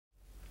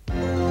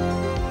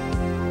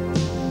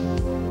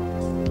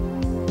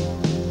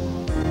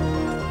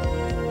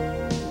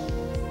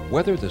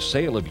Whether the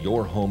sale of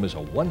your home is a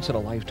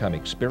once-in-a-lifetime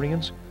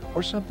experience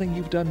or something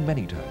you've done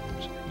many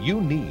times,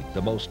 you need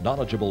the most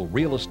knowledgeable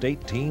real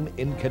estate team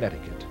in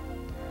Connecticut.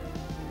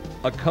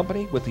 A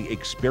company with the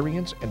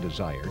experience and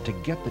desire to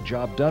get the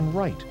job done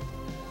right.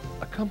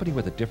 A company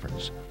with a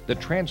difference that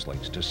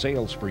translates to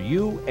sales for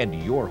you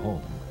and your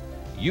home.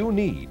 You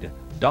need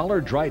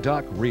Dollar Dry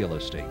Dock Real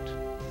Estate.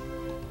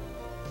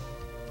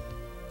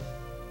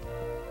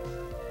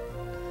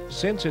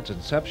 Since its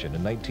inception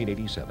in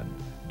 1987,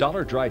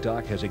 Dollar Dry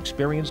Dock has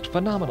experienced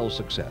phenomenal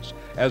success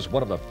as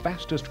one of the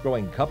fastest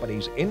growing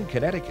companies in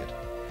Connecticut,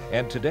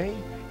 and today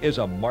is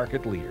a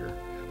market leader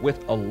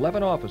with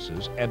 11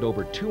 offices and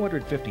over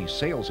 250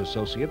 sales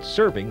associates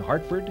serving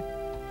Hartford,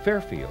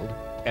 Fairfield,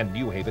 and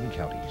New Haven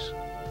counties.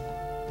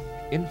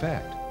 In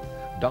fact,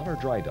 Dollar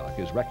Dry Dock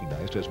is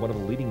recognized as one of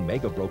the leading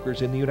mega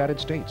brokers in the United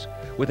States,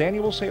 with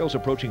annual sales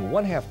approaching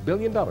 $1/2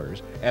 billion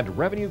and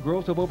revenue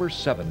growth of over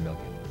 $7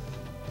 million.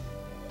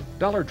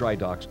 Dollar Dry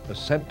Dock's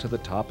ascent to the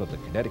top of the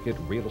Connecticut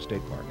real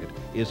estate market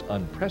is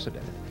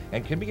unprecedented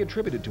and can be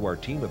attributed to our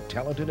team of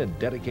talented and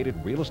dedicated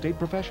real estate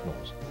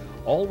professionals,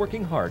 all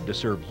working hard to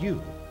serve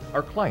you,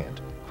 our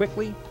client,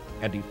 quickly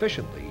and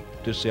efficiently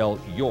to sell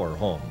your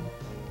home.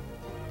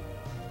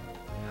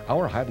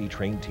 Our highly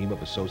trained team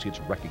of associates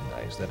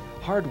recognize that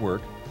hard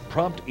work,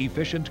 prompt,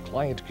 efficient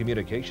client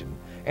communication,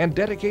 and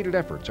dedicated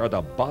efforts are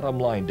the bottom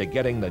line to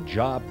getting the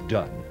job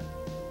done.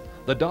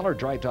 The Dollar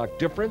Dry Dock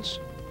difference?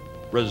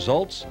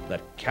 Results that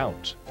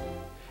count.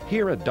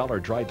 Here at Dollar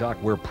Dry Dock,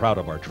 we're proud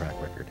of our track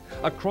record.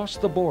 Across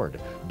the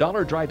board,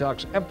 Dollar Dry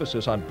Dock's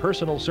emphasis on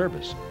personal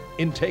service,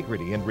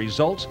 integrity, and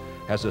results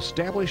has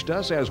established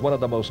us as one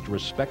of the most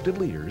respected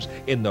leaders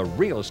in the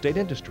real estate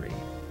industry.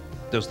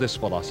 Does this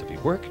philosophy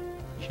work?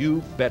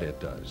 You bet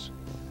it does.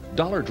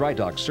 Dollar Dry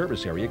Dock's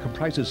service area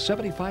comprises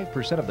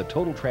 75% of the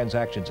total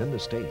transactions in the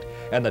state,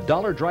 and the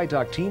Dollar Dry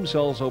Dock team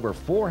sells over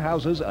 4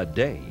 houses a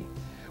day.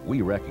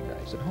 We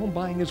recognize that home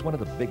buying is one of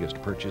the biggest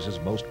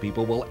purchases most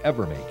people will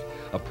ever make,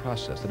 a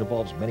process that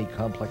involves many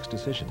complex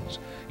decisions.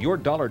 Your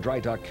Dollar Dry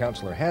Dock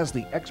counselor has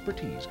the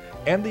expertise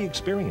and the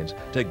experience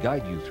to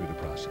guide you through the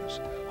process.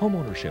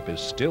 Homeownership is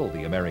still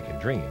the American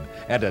dream,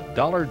 and at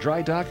Dollar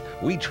Dry Dock,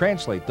 we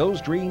translate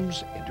those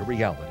dreams into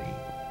reality.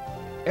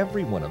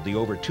 Every one of the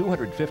over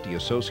 250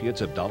 associates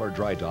of Dollar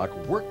Dry Dock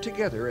work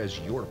together as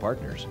your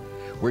partners.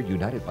 We're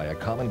united by a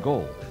common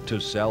goal: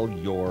 to sell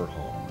your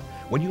home.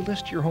 When you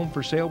list your home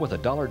for sale with a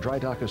Dollar Dry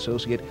Dock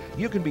associate,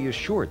 you can be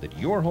assured that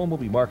your home will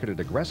be marketed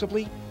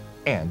aggressively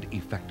and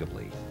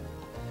effectively.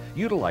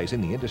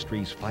 Utilizing the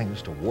industry's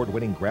finest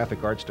award-winning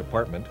graphic arts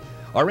department,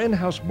 our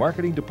in-house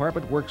marketing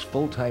department works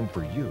full-time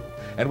for you,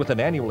 and with an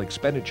annual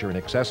expenditure in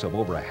excess of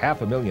over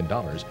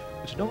 $500,000,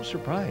 it's no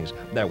surprise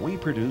that we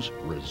produce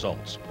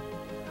results.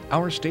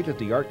 Our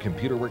state-of-the-art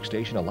computer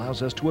workstation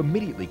allows us to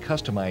immediately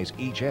customize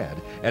each ad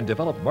and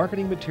develop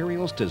marketing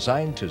materials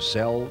designed to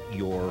sell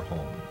your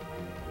home.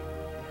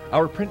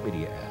 Our print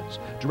media ads,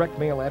 direct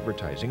mail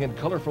advertising, and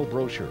colorful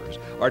brochures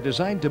are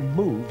designed to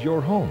move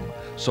your home.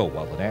 So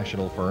while the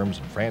national firms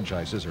and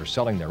franchises are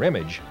selling their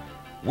image,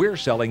 we're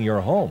selling your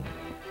home.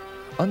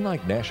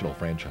 Unlike national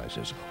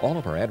franchises, all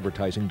of our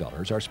advertising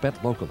dollars are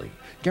spent locally,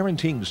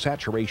 guaranteeing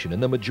saturation in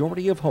the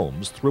majority of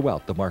homes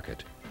throughout the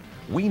market.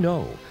 We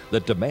know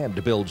that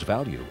demand builds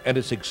value, and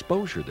it's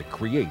exposure that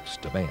creates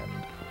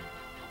demand.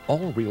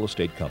 All real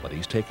estate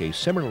companies take a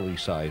similarly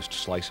sized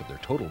slice of their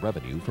total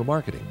revenue for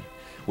marketing.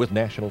 With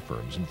national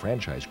firms and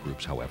franchise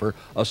groups, however,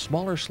 a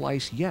smaller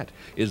slice yet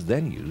is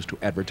then used to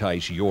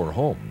advertise your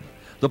home.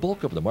 The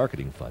bulk of the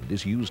marketing fund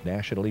is used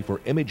nationally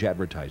for image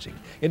advertising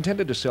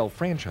intended to sell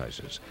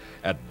franchises.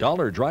 At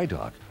Dollar Dry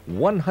Dock,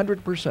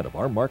 100% of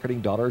our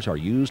marketing dollars are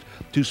used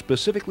to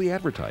specifically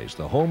advertise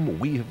the home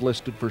we have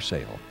listed for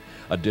sale.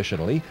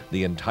 Additionally,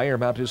 the entire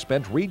amount is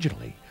spent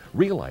regionally,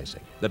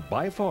 realizing that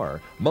by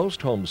far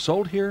most homes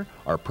sold here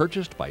are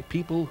purchased by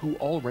people who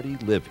already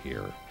live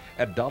here.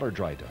 At Dollar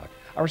Dry Dock,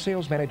 our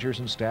sales managers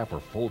and staff are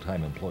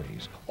full-time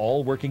employees,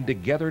 all working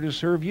together to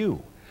serve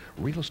you.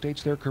 Real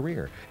estate's their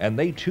career, and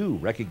they too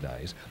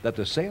recognize that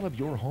the sale of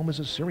your home is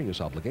a serious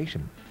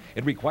obligation.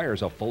 It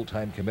requires a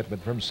full-time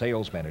commitment from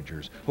sales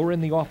managers who are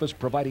in the office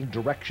providing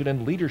direction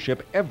and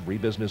leadership every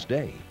business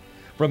day.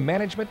 From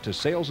management to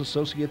sales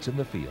associates in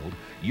the field,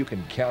 you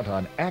can count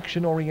on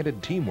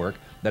action-oriented teamwork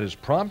that is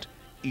prompt,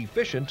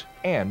 efficient,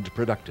 and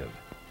productive.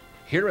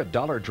 Here at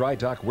Dollar Dry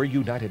Dock, we're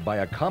united by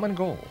a common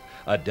goal: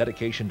 a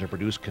dedication to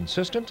produce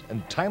consistent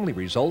and timely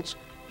results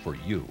for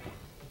you.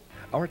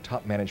 Our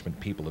top management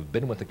people have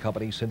been with the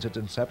company since its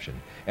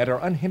inception and are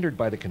unhindered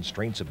by the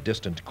constraints of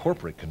distant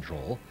corporate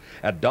control.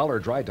 At Dollar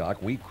Dry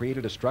Dock, we've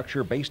created a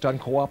structure based on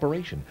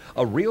cooperation,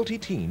 a realty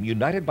team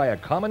united by a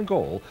common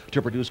goal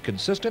to produce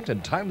consistent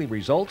and timely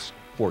results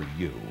for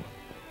you.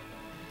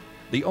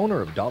 The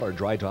owner of Dollar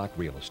Dry Dock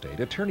Real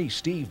Estate, attorney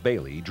Steve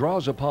Bailey,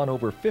 draws upon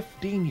over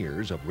 15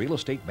 years of real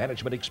estate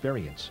management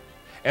experience,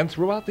 and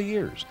throughout the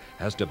years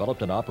has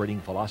developed an operating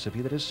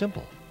philosophy that is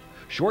simple.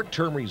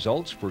 Short-term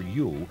results for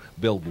you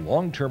build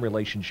long-term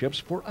relationships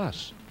for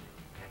us.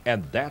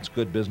 And that's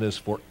good business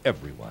for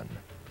everyone.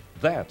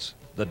 That's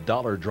the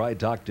Dollar Dry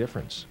Dock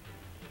difference.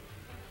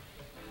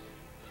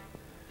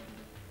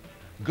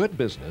 Good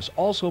business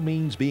also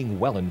means being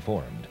well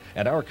informed,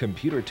 and our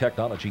computer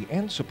technology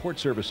and support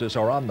services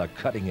are on the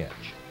cutting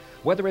edge.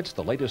 Whether it's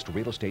the latest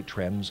real estate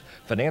trends,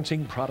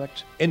 financing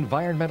products,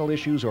 environmental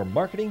issues, or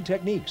marketing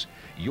techniques,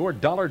 your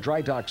Dollar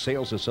Dry Dock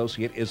sales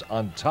associate is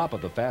on top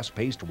of the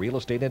fast-paced real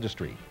estate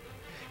industry.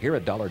 Here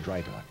at Dollar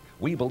Dry Dock,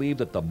 we believe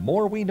that the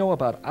more we know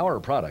about our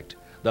product,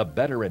 the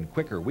better and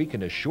quicker we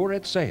can assure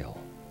its sale.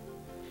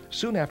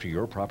 Soon after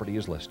your property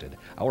is listed,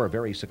 our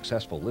very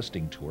successful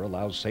listing tour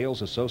allows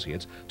sales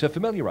associates to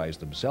familiarize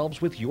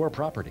themselves with your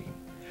property.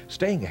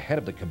 Staying ahead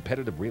of the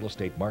competitive real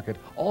estate market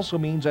also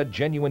means a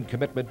genuine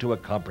commitment to a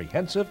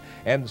comprehensive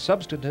and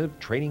substantive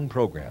training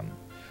program,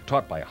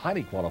 taught by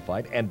highly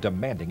qualified and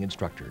demanding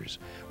instructors.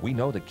 We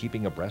know that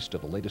keeping abreast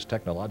of the latest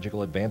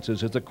technological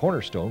advances is the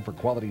cornerstone for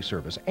quality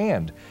service,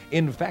 and,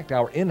 in fact,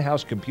 our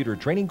in-house computer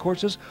training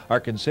courses are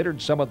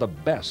considered some of the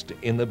best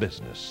in the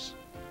business.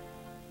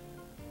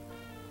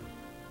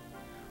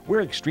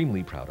 We're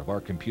extremely proud of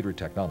our computer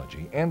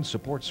technology and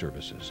support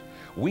services.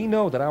 We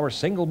know that our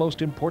single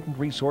most important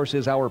resource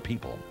is our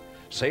people,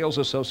 sales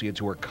associates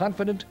who are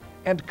confident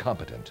and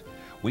competent.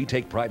 We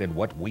take pride in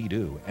what we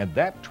do, and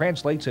that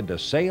translates into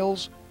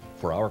sales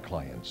for our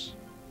clients.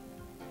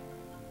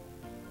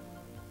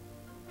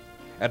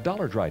 At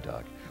Dollar Dry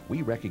Dock,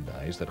 we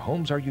recognize that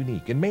homes are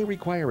unique and may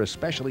require a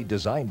specially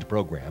designed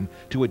program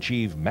to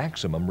achieve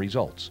maximum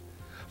results.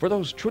 For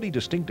those truly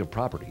distinctive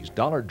properties,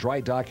 Dollar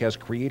Dry Dock has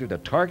created a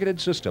targeted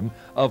system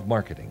of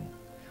marketing.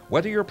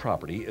 Whether your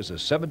property is a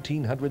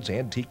 1700s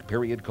antique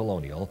period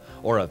colonial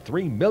or a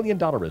 $3 million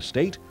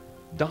estate,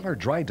 Dollar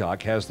Dry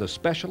Dock has the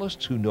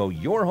specialists who know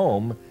your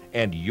home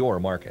and your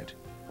market.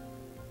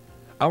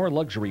 Our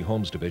luxury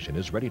homes division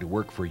is ready to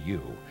work for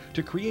you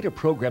to create a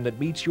program that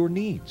meets your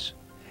needs.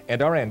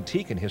 And our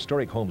antique and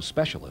historic home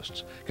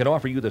specialists can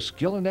offer you the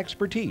skill and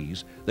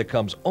expertise that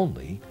comes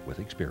only with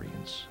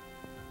experience.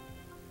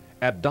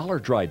 At Dollar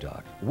Dry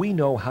Dock, we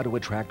know how to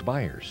attract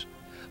buyers.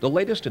 The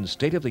latest and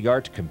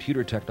state-of-the-art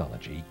computer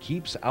technology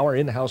keeps our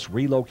in-house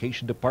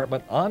relocation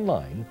department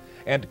online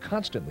and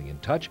constantly in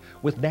touch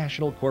with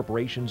national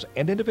corporations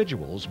and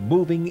individuals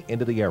moving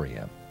into the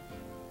area.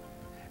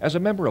 As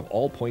a member of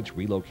All Points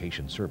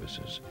Relocation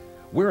Services,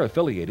 we're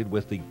affiliated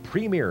with the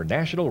premier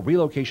national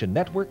relocation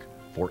network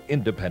for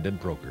independent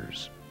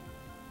brokers.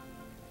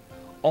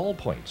 All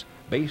Points,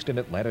 based in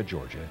Atlanta,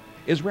 Georgia,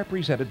 is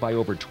represented by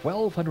over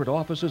 1,200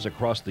 offices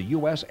across the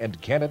U.S. and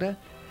Canada,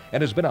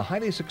 and has been a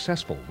highly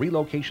successful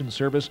relocation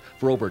service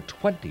for over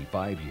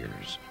 25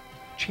 years.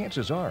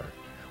 Chances are,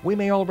 we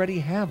may already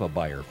have a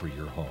buyer for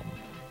your home.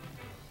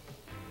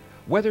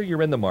 Whether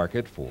you're in the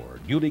market for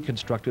newly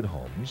constructed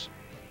homes,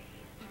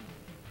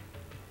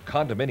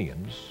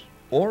 condominiums,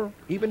 or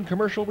even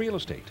commercial real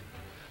estate,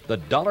 the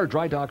Dollar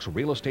Dry Dock's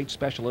real estate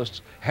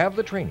specialists have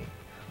the training,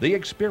 the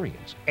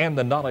experience, and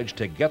the knowledge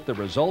to get the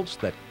results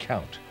that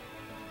count.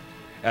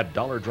 At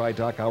Dollar Dry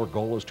Dock, our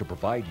goal is to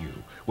provide you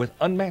with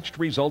unmatched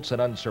results and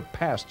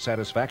unsurpassed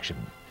satisfaction.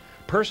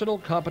 Personal,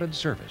 competent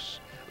service.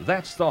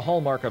 That's the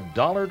hallmark of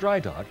Dollar Dry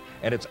Dock,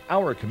 and it's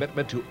our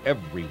commitment to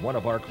every one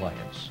of our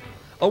clients.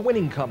 A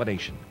winning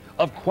combination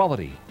of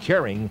quality,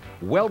 caring,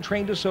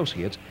 well-trained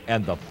associates,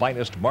 and the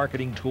finest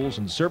marketing tools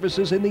and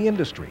services in the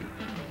industry.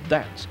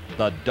 That's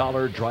the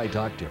Dollar Dry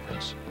Dock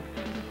difference.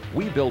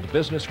 We build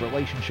business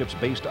relationships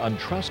based on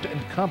trust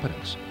and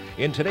competence.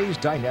 In today's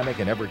dynamic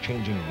and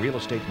ever-changing real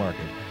estate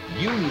market,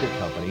 you need a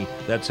company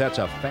that sets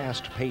a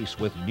fast pace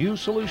with new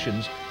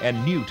solutions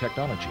and new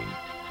technology.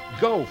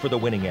 Go for the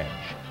winning edge.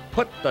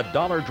 Put the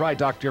Dollar Dry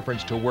Dock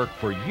difference to work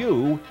for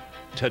you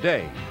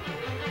today.